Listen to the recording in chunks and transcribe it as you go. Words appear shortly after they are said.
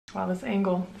Wow, this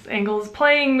angle is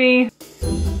playing me.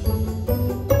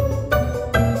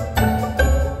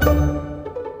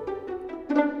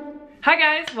 Hi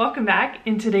guys, welcome back.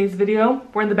 In today's video,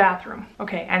 we're in the bathroom.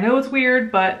 Okay, I know it's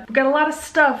weird, but we've got a lot of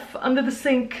stuff under the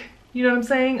sink. You know what I'm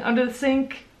saying? Under the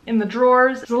sink, in the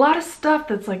drawers. There's a lot of stuff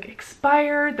that's like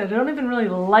expired that I don't even really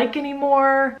like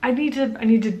anymore. I need to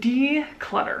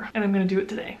declutter, and I'm gonna do it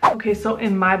today. Okay, so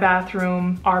in my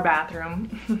bathroom, our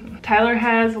bathroom, Tyler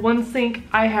has one sink,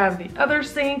 I have the other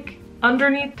sink.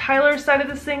 Underneath Tyler's side of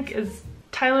the sink is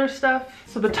Tyler's stuff.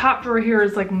 So the top drawer here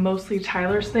is like mostly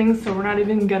Tyler's things, so we're not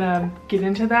even gonna get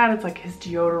into that. It's like his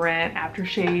deodorant,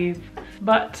 aftershave.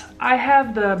 But I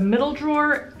have the middle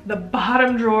drawer, the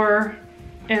bottom drawer,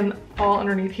 and all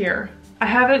underneath here. I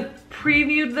haven't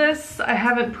previewed this, I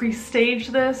haven't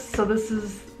pre-staged this, so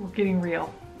we're getting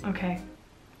real, okay?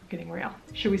 We're getting real.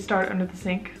 Should we start under the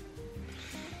sink?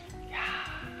 Yeah,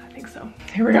 I think so.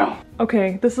 Here we go.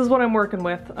 Okay, this is what I'm working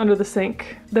with under the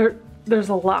sink. There's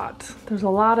a lot. There's a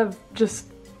lot of just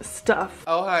stuff.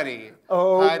 Oh, honey.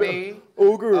 Oh, honey.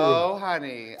 Oh, girl. Oh,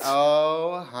 honey.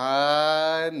 Oh,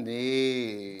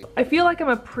 honey. I feel like I'm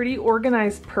a pretty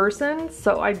organized person,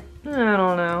 so I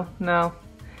don't know. No,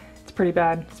 it's pretty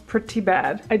bad. It's pretty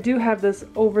bad. I do have this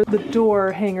over the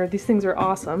door hanger. These things are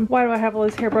awesome. Why do I have all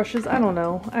these hairbrushes? I don't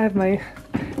know. I have my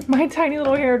tiny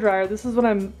little hair dryer. This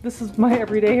is my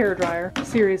everyday hair dryer.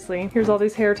 Seriously. Here's all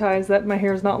these hair ties that my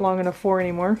hair is not long enough for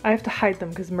anymore. I have to hide them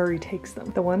because Murray takes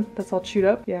them. The one that's all chewed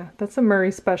up? Yeah, that's a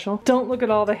Murray special. Don't look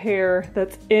at all the hair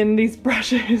that's in these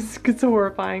brushes. It's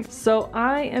horrifying. So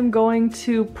I am going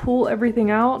to pull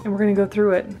everything out and we're gonna go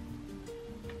through it.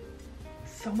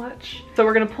 So much. So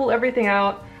we're gonna pull everything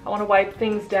out. I wanna wipe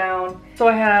things down. So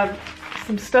I have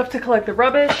some stuff to collect the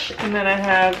rubbish, and then I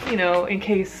have, you know, in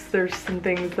case there's some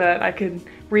things that I could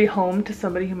rehome to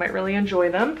somebody who might really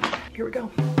enjoy them. Here we go.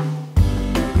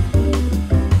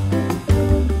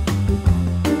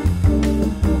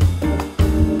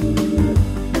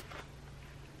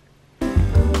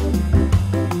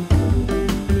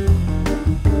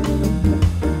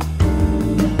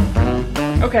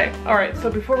 Okay, all right, so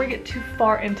before we get too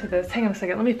far into this, hang on a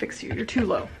second, let me fix you. You're too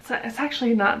low. It's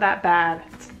actually not that bad.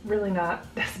 It's really not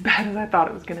as bad as I thought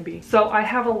it was gonna be. So I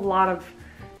have a lot of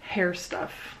hair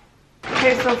stuff.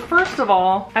 Okay, so first of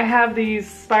all, I have these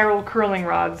spiral curling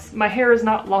rods. My hair is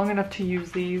not long enough to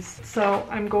use these, so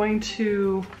I'm going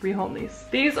to rehome these.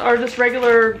 These are just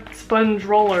regular sponge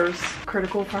rollers,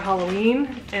 critical for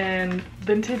Halloween and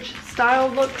vintage style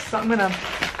looks, so I'm gonna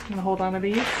hold on to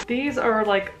these. These are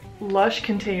like Lush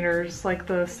containers, like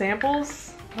the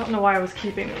samples. I don't know why I was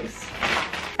keeping these.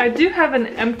 I do have an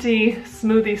empty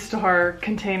Smoothie Star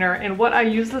container, and what I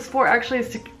use this for actually is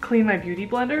to clean my beauty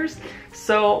blenders.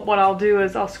 So what I'll do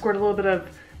is I'll squirt a little bit of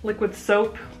liquid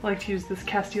soap. I like to use this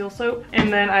Castile soap.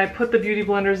 And then I put the beauty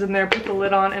blenders in there, put the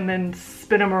lid on, and then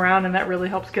spin them around, and that really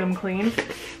helps get them clean.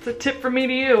 It's a tip from me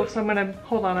to you, so I'm gonna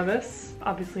hold on to this.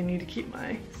 Obviously need to keep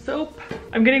my soap.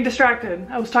 I'm getting distracted.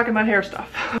 I was talking about hair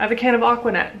stuff. I have a can of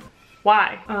Aquanet.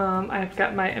 Why? I've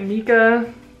got my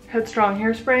Amika Headstrong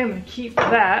hairspray. I'm gonna keep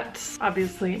that.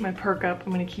 Obviously my Perk Up,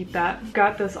 I'm gonna keep that.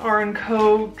 Got this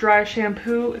R&Co dry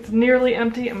shampoo. It's nearly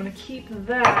empty. I'm gonna keep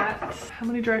that. How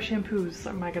many dry shampoos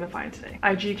am I gonna find today?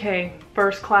 IGK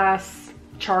First Class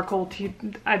Charcoal Tea.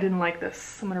 I didn't like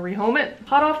this. I'm gonna rehome it.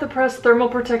 Hot off the press thermal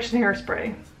protection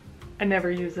hairspray. I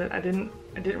never use it. I didn't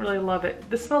really love it.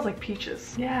 This smells like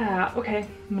peaches. Yeah, okay.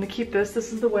 I'm gonna keep this.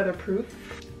 This is the weatherproof.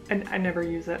 And I never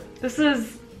use it. This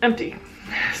is empty,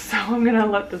 so I'm gonna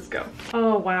let this go.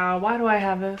 Oh wow, why do I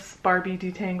have this? Barbie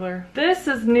detangler. This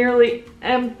is nearly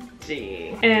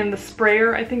empty. And the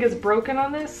sprayer I think is broken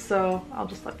on this, so I'll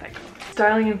just let that go.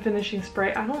 Styling and finishing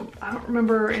spray. I don't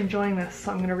remember enjoying this,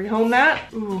 so I'm gonna rehome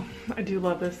that. Ooh, I do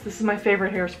love this. This is my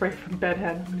favorite hairspray from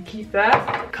Bedhead. I'm gonna keep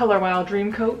that. Color Wild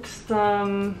Dream Coat.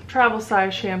 Some travel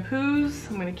size shampoos.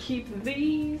 I'm gonna keep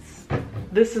these.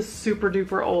 This is super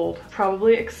duper old,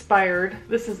 probably expired.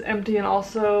 This is empty and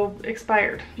also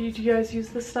expired. Do you guys use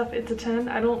this stuff? It's a 10.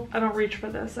 I don't reach for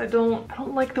this. I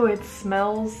don't like the way it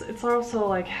smells. It's also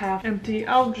like half empty.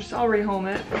 I'll rehome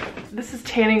it. This is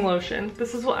tanning lotion.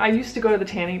 This is what I used to go to the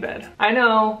tanning bed. I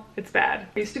know it's bad.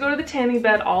 I used to go to the tanning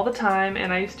bed all the time,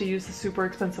 and I used to use the super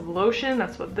expensive lotion.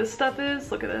 That's what this stuff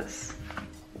is. Look at this.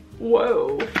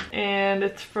 Whoa. And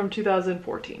it's from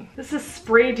 2014. This is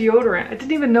spray deodorant. I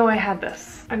didn't even know I had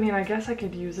this. I mean, I guess I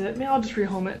could use it. Maybe I'll just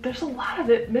rehome it. There's a lot of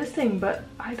it missing, but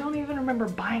I don't even remember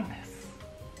buying this.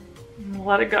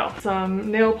 Let it go.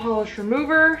 Some nail polish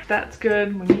remover. That's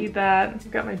good. We need that.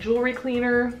 I've got my jewelry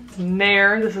cleaner.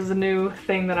 Nair. This is a new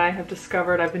thing that I have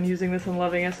discovered. I've been using this and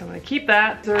loving it, so I'm gonna keep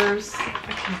that.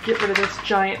 I can get rid of this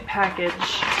giant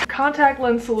package. contact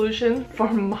lens solution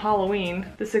from Halloween.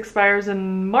 This expires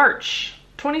in March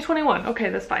 2021. Okay,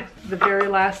 that's fine. The very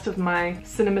last of my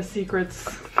Cinema Secrets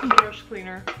brush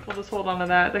cleaner. We'll just hold on to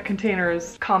that. The container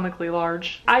is comically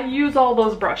large. I use all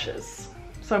those brushes,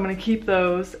 so I'm gonna keep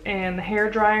those. And the hair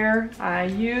dryer I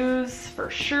use for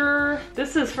sure.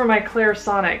 This is for my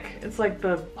Clarisonic. It's like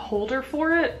the holder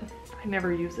for it. I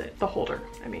never use it. The holder,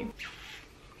 I mean.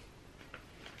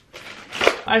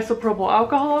 Isopropyl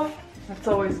alcohol, that's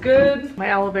always good. My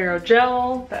aloe vera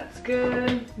gel, that's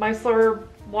good. Micellar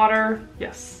water,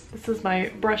 yes. This is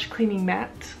my brush cleaning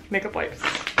mat. Makeup wipes.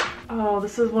 Oh,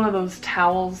 this is one of those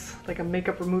towels, like a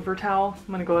makeup remover towel.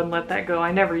 I'm gonna go ahead and let that go.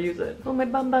 I never use it. Oh, my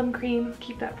bum cream,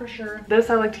 keep that for sure. This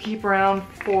I like to keep around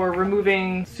for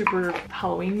removing super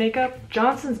Halloween makeup.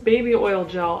 Johnson's baby oil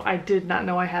gel. I did not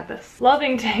know I had this.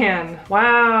 Loving Tan,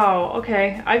 wow,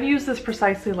 okay. I've used this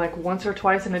precisely like once or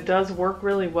twice and it does work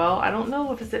really well. I don't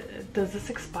know if does this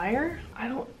expire? I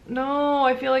don't know,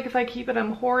 I feel like if I keep it,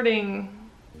 I'm hoarding.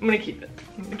 I'm gonna keep it.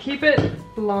 I'm gonna keep it.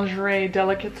 Lingerie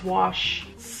Delicates wash.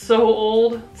 So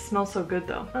old. It smells so good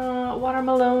though.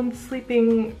 Watermelon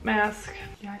sleeping mask.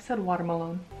 Yeah, I said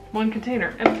watermelon. One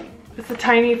container. And it's a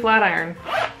tiny flat iron.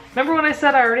 Remember when I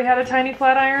said I already had a tiny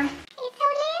flat iron? It's so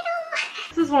little.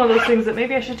 This is one of those things that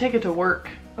maybe I should take it to work.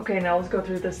 Okay, now let's go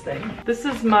through this thing. This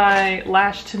is my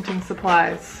lash tinting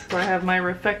supplies. So I have my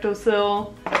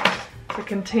Reflectosil, a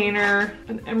container,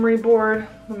 an emery board.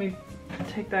 Let me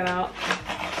take that out.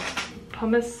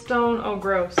 Pumice stone, oh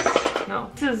gross. No.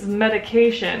 This is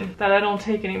medication that I don't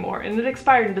take anymore and it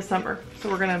expired in December. So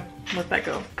we're gonna let that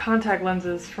go. Contact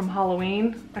lenses from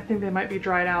Halloween. I think they might be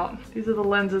dried out. These are the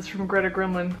lenses from Greta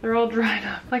Gremlin. They're all dried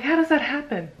up. Like, how does that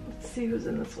happen? Let's see who's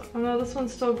in this one. Oh no, this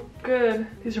one's still good.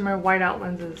 These are my whiteout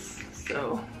lenses.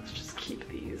 So let's just keep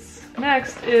these.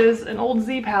 Next is an old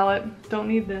Z palette. Don't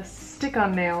need this.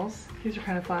 Stick-on nails. These are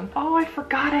kind of fun. Oh, I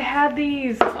forgot I had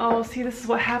these. Oh, see, this is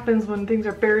what happens when things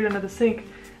are buried under the sink.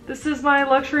 This is my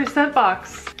luxury scent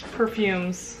box.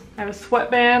 Perfumes. I have a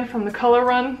sweatband from the Color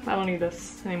Run. I don't need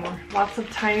this anymore. Lots of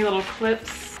tiny little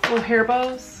clips. Little hair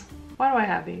bows. Why do I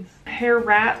have these? Hair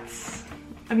rats.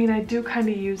 I mean, I do kind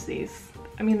of use these.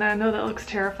 I mean, I know that looks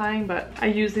terrifying, but I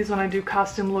use these when I do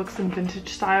costume looks and vintage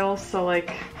styles, so like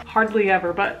hardly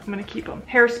ever, but I'm gonna keep them.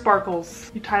 Hair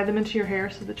sparkles. You tie them into your hair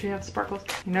so that you have sparkles.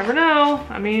 You never know.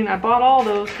 I mean, I bought all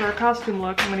those for a costume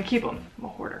look. I'm gonna keep them. I'm a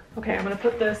hoarder. Okay, I'm gonna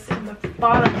put this in the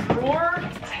bottom drawer.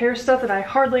 It's hair stuff that I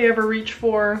hardly ever reach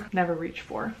for. Never reach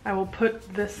for. I will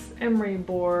put this emery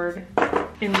board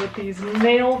in with these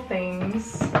nail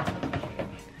things.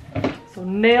 So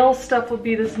nail stuff would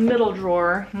be this middle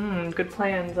drawer. Good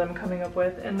plans I'm coming up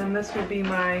with. And then this would be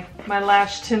my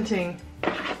lash tinting,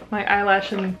 my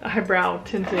eyelash and eyebrow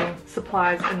tinting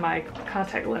supplies and my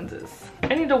contact lenses.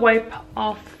 I need to wipe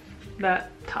off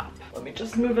that top. Let me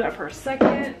just move that for a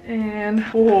second and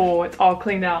whoa, it's all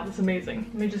cleaned out. It's amazing.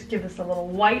 Let me just give this a little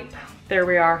wipe. There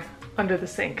we are, under the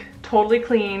sink. Totally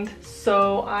cleaned.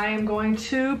 So I am going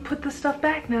to put this stuff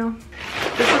back now.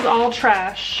 This is all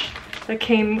trash that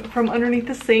came from underneath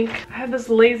the sink. I have this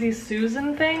Lazy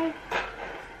Susan thing.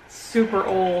 Super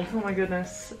old. Oh my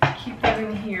goodness. Keep that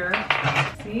in here.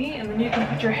 See? And then you can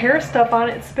put your hair stuff on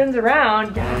it. It spins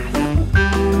around. Yes.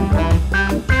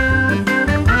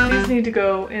 These need to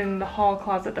go in the hall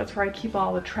closet. That's where I keep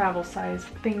all the travel size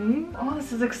things. Oh,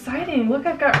 this is exciting. Look,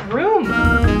 I've got room.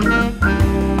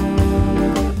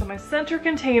 My center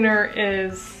container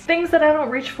is things that I don't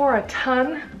reach for a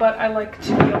ton, but I like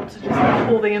to be able to just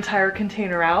pull the entire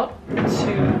container out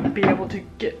to be able to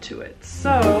get to it. So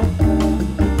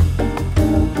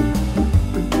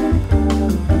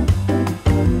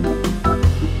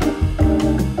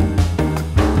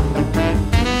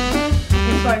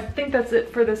I think that's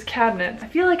it for this cabinet. I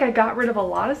feel like I got rid of a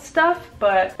lot of stuff,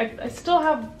 but I still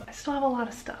have a lot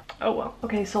of stuff. Oh well.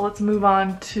 Okay, so let's move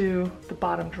on to the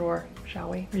bottom drawer, shall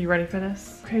we? Are you ready for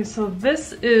this? Okay, so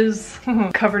this is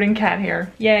covered in cat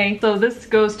hair. Yay. So this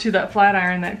goes to that flat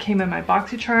iron that came in my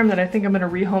Boxycharm that I think I'm gonna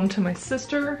rehome to my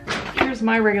sister. Here's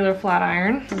my regular flat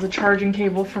iron. This is a charging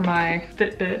cable for my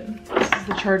Fitbit. This is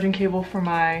the charging cable for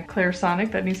my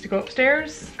Clarisonic that needs to go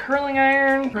upstairs. Curling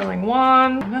iron, curling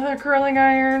wand, another curling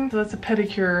iron. So that's a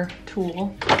pedicure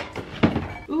tool.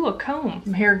 Ooh, a comb.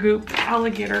 Some hair goop,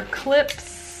 alligator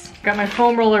clips. Got my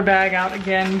foam roller bag out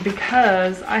again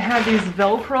because I have these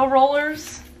Velcro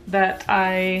rollers that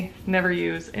I never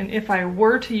use. And if I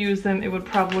were to use them, it would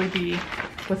probably be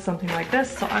with something like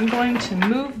this. So I'm going to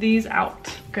move these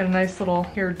out. Got a nice little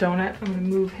hair donut. I'm gonna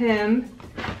move him.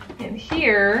 And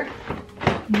here,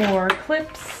 more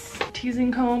clips.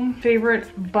 Teasing comb,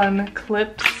 favorite bun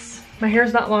clips. My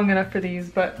hair's not long enough for these,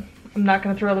 but I'm not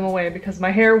gonna throw them away because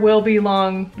my hair will be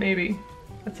long, maybe,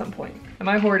 at some point. Am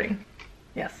I hoarding?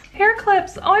 Yes. Hair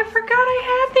clips. Oh, I forgot I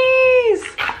had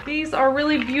these. These are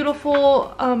really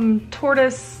beautiful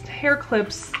tortoise hair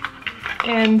clips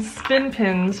and spin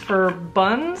pins for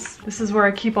buns. This is where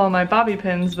I keep all my bobby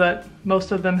pins, but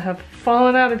most of them have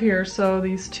fallen out of here. So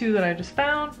these two that I just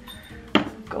found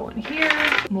go in here.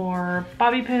 More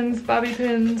bobby pins,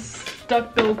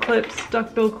 duckbill clips,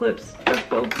 duckbill clips,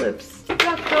 duckbill clips,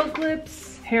 duckbill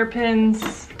clips,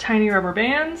 hairpins, tiny rubber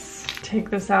bands. Take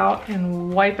this out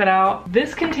and wipe it out.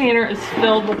 This container is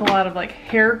filled with a lot of like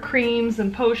hair creams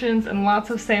and potions and lots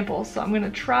of samples. So I'm gonna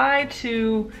try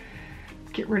to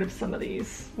get rid of some of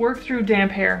these. Work through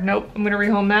damp hair. Nope, I'm gonna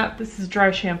rehome that. This is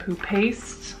dry shampoo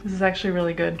paste. This is actually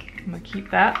really good. I'm gonna keep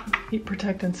that. Heat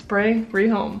protectant spray,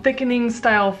 rehome. Thickening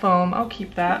style foam, I'll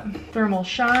keep that. Thermal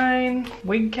shine,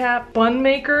 wig cap, bun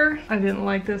maker. I didn't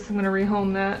like this, I'm gonna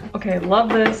rehome that. Okay, love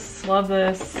this, love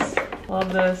this,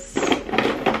 love this.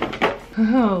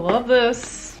 Oh, love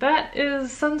this. That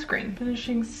is sunscreen.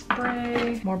 Finishing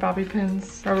spray, more bobby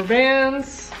pins, rubber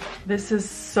bands. This is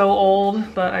so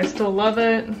old, but I still love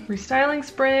it. Restyling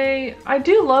spray. I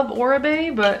do love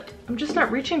Oribe, but I'm just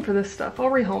not reaching for this stuff.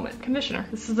 I'll rehome it. Conditioner.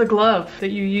 This is the glove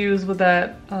that you use with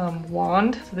that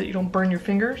wand so that you don't burn your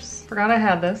fingers. Forgot I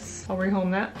had this. I'll rehome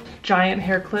that. Giant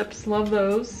hair clips. Love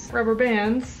those. Rubber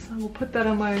bands. I will put that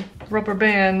on my rubber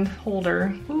band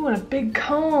holder. Ooh, and a big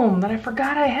comb that I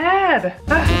forgot I had.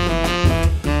 Ah.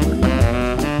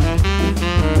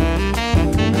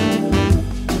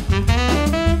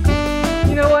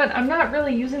 You know what? I'm not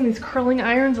really using these curling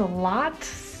irons a lot,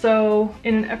 so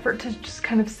in an effort to just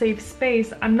kind of save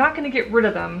space, I'm not gonna get rid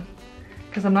of them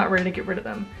because I'm not ready to get rid of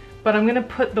them. But I'm gonna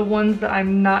put the ones that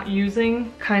I'm not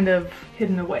using kind of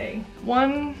hidden away.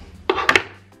 One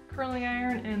curling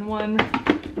iron and one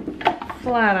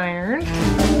flat iron.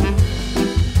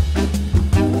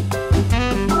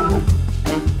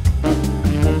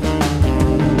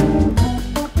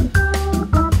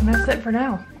 And that's it for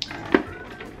now.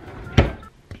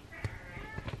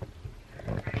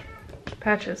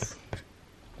 Patches.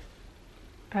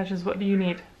 Patches, what do you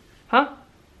need? Huh?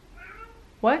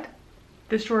 What?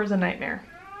 This drawer is a nightmare.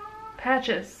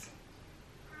 Patches.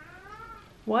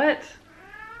 What?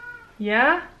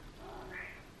 Yeah?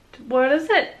 What is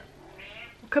it?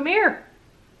 Come here.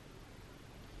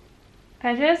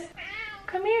 Patches?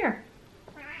 Come here.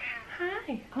 Hi.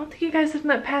 I don't think you guys have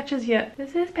met Patches yet.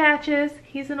 This is Patches.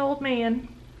 He's an old man.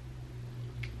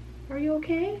 Are you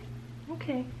okay?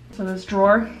 Okay. So this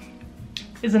drawer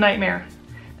is a nightmare.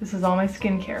 This is all my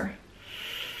skincare.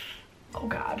 Oh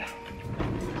God.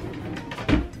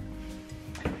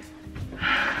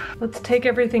 Let's take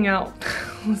everything out.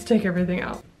 Let's take everything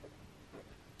out.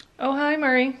 Oh, hi,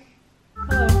 Murray.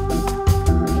 Hello.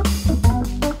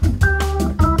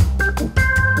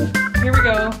 Here we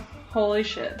go. Holy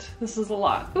shit. This is a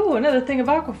lot. Ooh, another thing of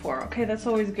Aquaphor. Okay, that's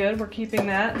always good. We're keeping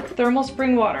that. Thermal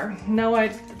spring water. No,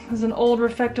 there's an old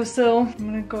Refectosil. I'm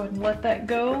gonna go ahead and let that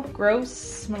go.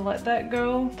 Gross. I'm gonna let that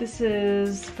go. This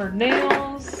is for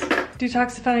nails.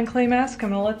 Detoxifying clay mask. I'm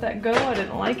gonna let that go. I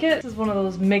didn't like it. This is one of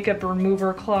those makeup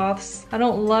remover cloths. I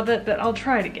don't love it, but I'll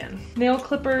try it again. Nail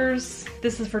clippers.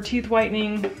 This is for teeth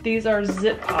whitening. These are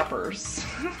zip poppers.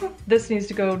 This needs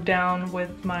to go down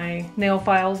with my nail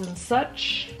files and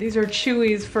such. These are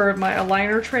chewies for my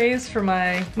aligner trays for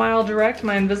my Smile Direct,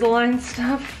 my Invisalign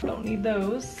stuff. Don't need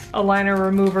those. Aligner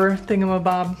remover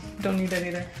thingamabob. Don't need that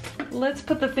either. Let's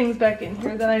put the things back in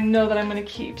here that I know that I'm gonna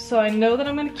keep. So I know that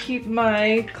I'm gonna keep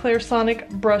my Clairsonic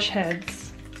brush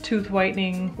heads, tooth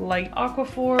whitening, light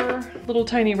Aquaphor, little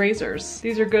tiny razors.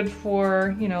 These are good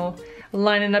for, you know,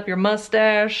 lining up your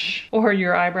mustache or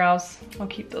your eyebrows. I'll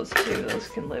keep those too, those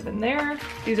can live in there.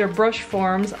 These are brush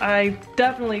forms. I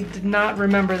definitely did not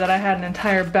remember that I had an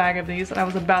entire bag of these and I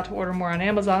was about to order more on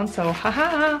Amazon, so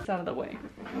haha, it's out of the way.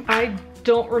 I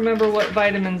don't remember what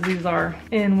vitamins these are.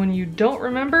 And when you don't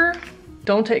remember,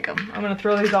 don't take them. I'm gonna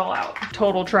throw these all out.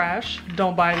 Total trash,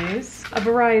 don't buy these. A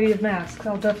variety of masks,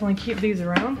 I'll definitely keep these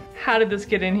around. How did this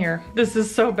get in here? This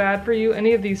is so bad for you.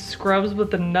 Any of these scrubs with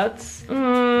the nuts?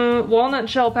 Walnut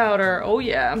shell powder, oh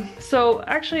yeah. So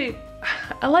actually,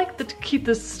 I like to keep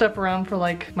this stuff around for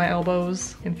like my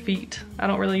elbows and feet. I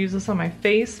don't really use this on my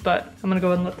face, but I'm gonna go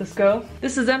ahead and let this go.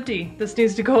 This is empty. This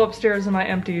needs to go upstairs in my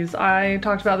empties. I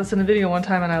talked about this in a video one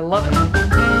time and I love it.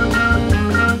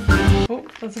 Oh,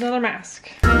 that's another mask.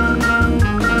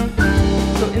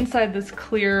 So inside this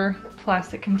clear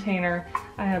plastic container,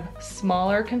 I have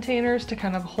smaller containers to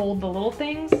kind of hold the little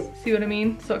things. See what I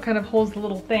mean? So it kind of holds the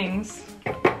little things.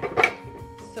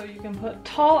 So you you can put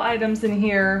tall items in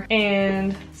here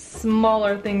and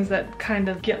smaller things that kind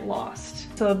of get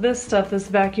lost. So this stuff, this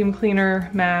vacuum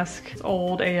cleaner mask, is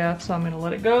old AF, so I'm gonna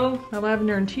let it go. My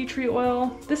lavender and tea tree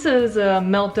oil. This is a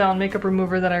meltdown makeup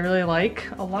remover that I really like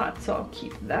a lot, so I'll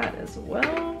keep that as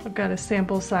well. I've got a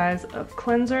sample size of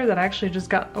cleanser that I actually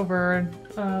just got over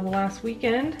the last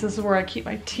weekend. This is where I keep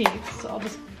my teeth, so I'll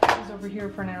just put these over here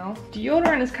for now.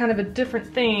 Deodorant is kind of a different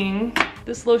thing.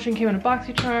 This lotion came in a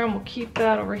Boxycharm. We'll keep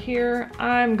that over here.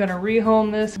 I'm gonna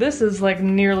rehome this. This is like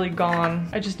nearly gone.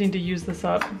 I just need to use this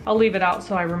up. I'll leave it out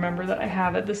so I remember that I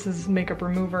have it. This is makeup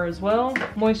remover as well.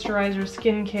 Moisturizer,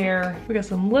 skincare. We got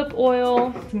some lip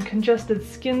oil, some congested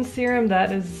skin serum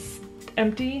that is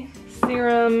empty.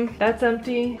 Serum, that's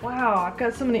empty. Wow, I've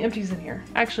got so many empties in here.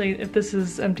 Actually, if this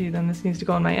is empty, then this needs to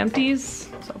go in my empties.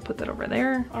 So I'll put that over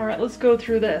there. All right, let's go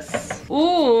through this.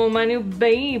 Ooh, my new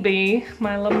baby,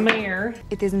 my La Mer.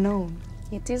 It is known.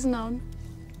 It is known.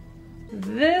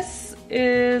 This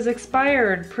is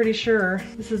expired, pretty sure.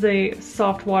 This is a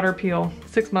soft water peel,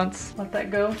 6 months. Let that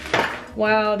go.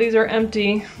 Wow, these are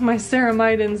empty. My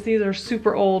ceramidins, these are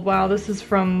super old. Wow, this is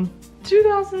from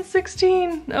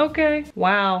 2016, okay.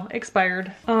 Wow,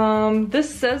 expired.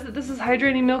 This says that this is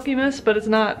hydrating milky mist, but it's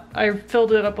not. I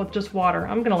filled it up with just water.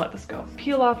 I'm gonna let this go.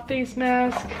 Peel off face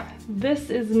mask. This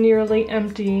is nearly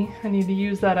empty. I need to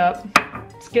use that up.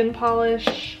 Skin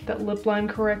polish, that lip line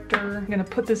corrector. I'm gonna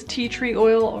put this tea tree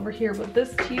oil over here with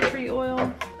this tea tree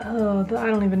oil. Oh, I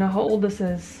don't even know how old this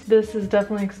is. This is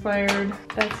definitely expired.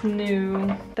 That's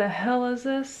new. The hell is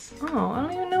this? Oh, I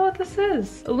don't even know what this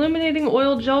is. Illuminating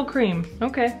oil gel cream.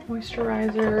 Okay.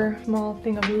 Moisturizer, small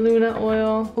thing of Luna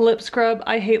oil. Lip scrub.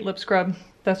 I hate lip scrub.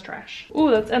 That's trash. Ooh,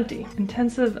 that's empty.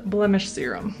 Intensive blemish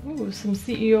serum. Ooh, some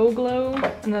CEO glow.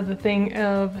 Another thing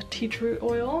of tea tree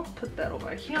oil. Put that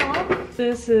over here.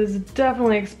 This is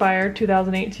definitely expired,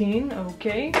 2018.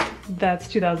 Okay. That's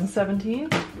 2017.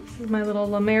 This is my little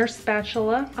La Mer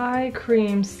spatula. Eye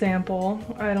cream sample.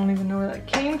 I don't even know where that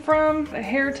came from. A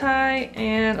hair tie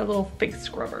and a little face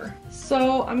scrubber.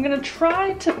 So I'm gonna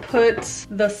try to put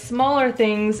the smaller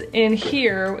things in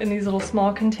here in these little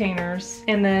small containers.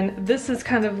 And then this is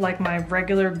kind of like my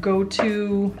regular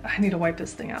go-to, I need to wipe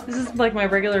this thing out. This is like my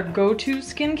regular go-to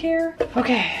skincare.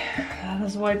 Okay, that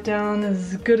is wiped down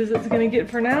as good as it's gonna get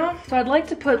for now. So I'd like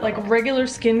to put like regular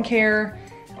skincare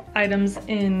items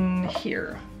in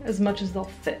here as much as they'll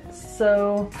fit.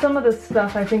 So some of this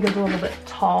stuff I think is a little bit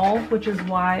tall, which is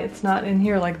why it's not in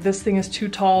here. Like this thing is too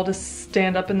tall to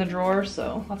stand up in the drawer,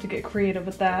 so I'll have to get creative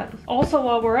with that. Also,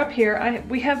 while we're up here,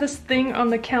 we have this thing on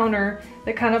the counter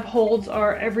that kind of holds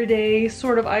our everyday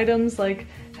sort of items. Like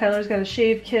Tyler's got a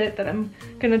shave kit that I'm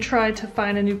gonna try to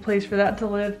find a new place for that to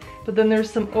live. But then there's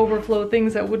some overflow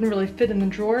things that wouldn't really fit in the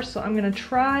drawer, so I'm gonna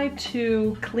try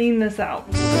to clean this out.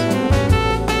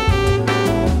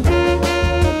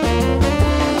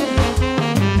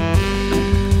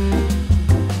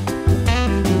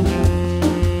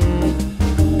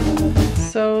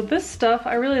 So this stuff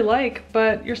I really like,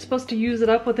 but you're supposed to use it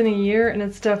up within a year, and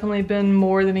it's definitely been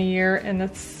more than a year, and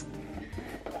it's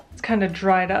kind of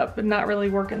dried up and not really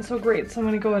working so great. So I'm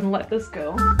gonna go ahead and let this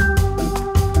go.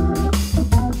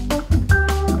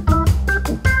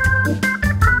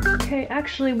 Okay,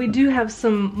 actually we do have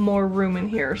some more room in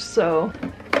here, so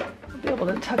I'll be able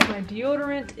to tuck my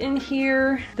deodorant in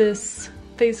here. This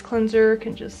face cleanser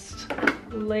can just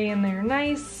lay in there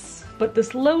nice, but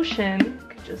this lotion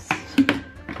could just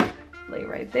lay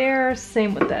right there.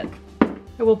 Same with that.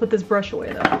 I will put this brush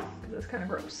away though, because it's kind of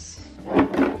gross.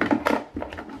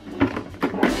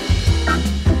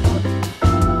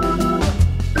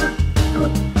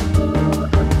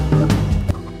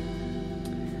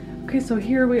 Okay, so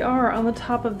here we are on the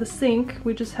top of the sink.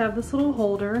 We just have this little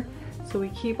holder. So we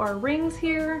keep our rings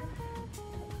here,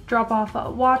 drop off a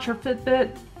watch or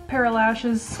Fitbit, pair of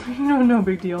lashes, no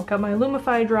big deal. Got my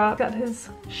Lumify drop, got his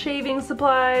shaving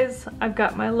supplies, I've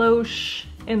got my Loche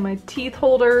and my teeth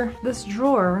holder. This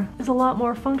drawer is a lot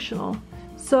more functional.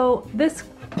 So this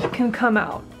can come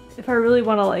out if I really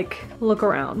want to like look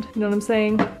around, you know what I'm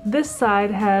saying? This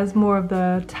side has more of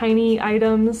the tiny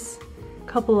items, a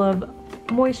couple of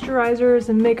moisturizers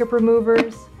and makeup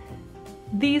removers.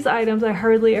 These items I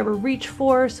hardly ever reach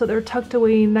for, so they're tucked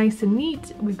away nice and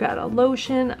neat. We've got a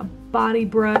lotion, a body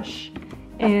brush,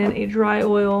 and a dry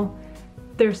oil.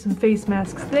 There's some face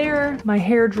masks there. My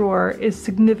hair drawer is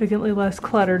significantly less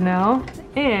cluttered now.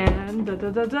 And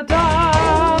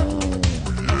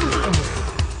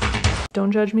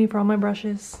don't judge me for all my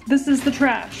brushes. This is the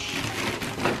trash.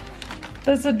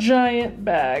 That's a giant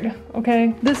bag,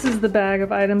 okay? This is the bag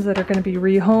of items that are gonna be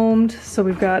rehomed. So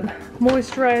we've got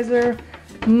moisturizer,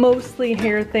 mostly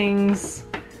hair things,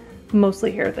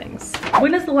 mostly hair things.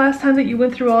 When is the last time that you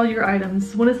went through all your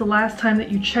items? When is the last time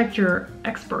that you checked your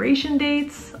expiration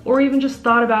dates? Or even just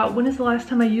thought about, when is the last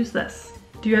time I used this?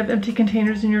 Do you have empty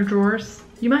containers in your drawers?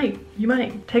 You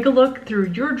might. Take a look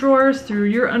through your drawers, through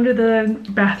your under the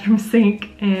bathroom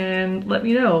sink, and let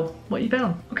me know what you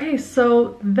found. Okay,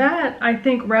 so that I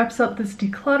think wraps up this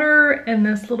declutter and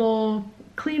this little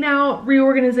clean out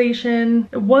reorganization.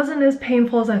 It wasn't as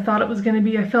painful as I thought it was gonna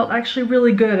be. I felt actually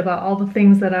really good about all the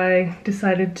things that I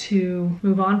decided to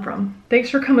move on from. Thanks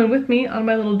for coming with me on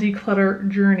my little declutter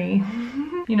journey.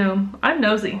 You know, I'm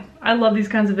nosy. I love these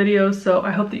kinds of videos, so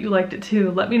I hope that you liked it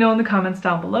too. Let me know in the comments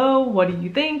down below, what do you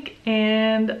think?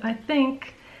 And I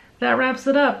think that wraps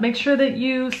it up. Make sure that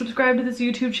you subscribe to this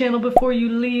YouTube channel before you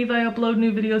leave. I upload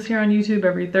new videos here on YouTube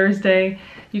every Thursday.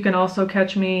 You can also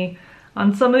catch me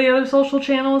on some of the other social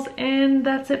channels, and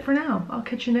that's it for now. I'll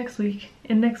catch you next week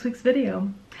in next week's video.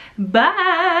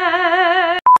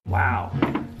 Bye! Wow.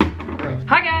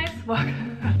 Hi guys,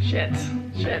 welcome. Shit.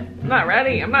 I'm not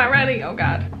ready, oh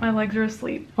God. My legs are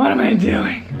asleep. What am I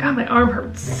doing? God, my arm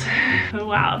hurts.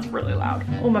 Wow, it's really loud.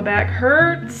 Oh, my back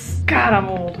hurts. God, I'm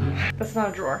old. That's not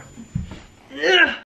a drawer. Ugh.